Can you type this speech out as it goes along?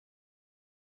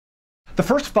The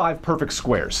first 5 perfect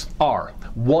squares are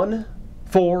 1,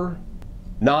 4,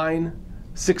 9,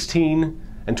 16,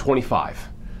 and 25.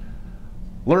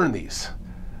 Learn these.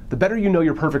 The better you know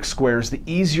your perfect squares, the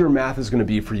easier math is going to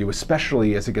be for you,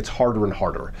 especially as it gets harder and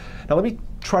harder. Now let me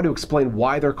try to explain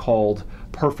why they're called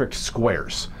perfect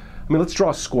squares. Let's draw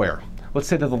a square. Let's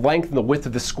say that the length and the width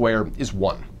of this square is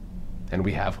 1, and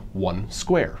we have 1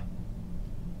 square.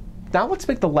 Now let's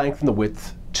make the length and the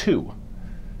width 2.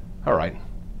 All right.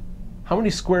 How many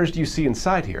squares do you see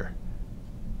inside here?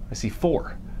 I see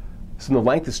 4. So the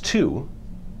length is 2.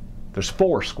 There's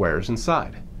 4 squares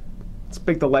inside. Let's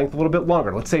make the length a little bit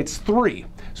longer. Let's say it's 3.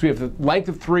 So we have the length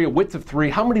of 3, a width of 3.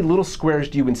 How many little squares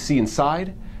do you see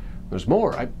inside? There's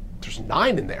more. There's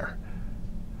 9 in there.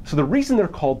 So the reason they're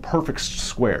called perfect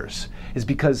squares is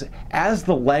because as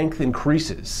the length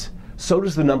increases, so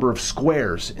does the number of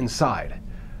squares inside.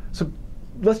 So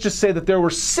let's just say that there were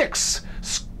 6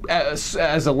 as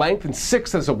a length and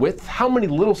 6 as a width. How many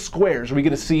little squares are we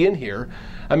going to see in here?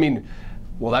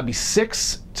 Well, that'd be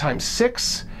 6 times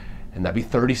 6, and that'd be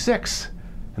 36.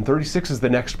 And 36 is the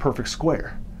next perfect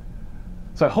square.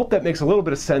 So I hope that makes a little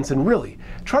bit of sense, and really,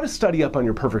 try to study up on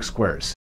your perfect squares.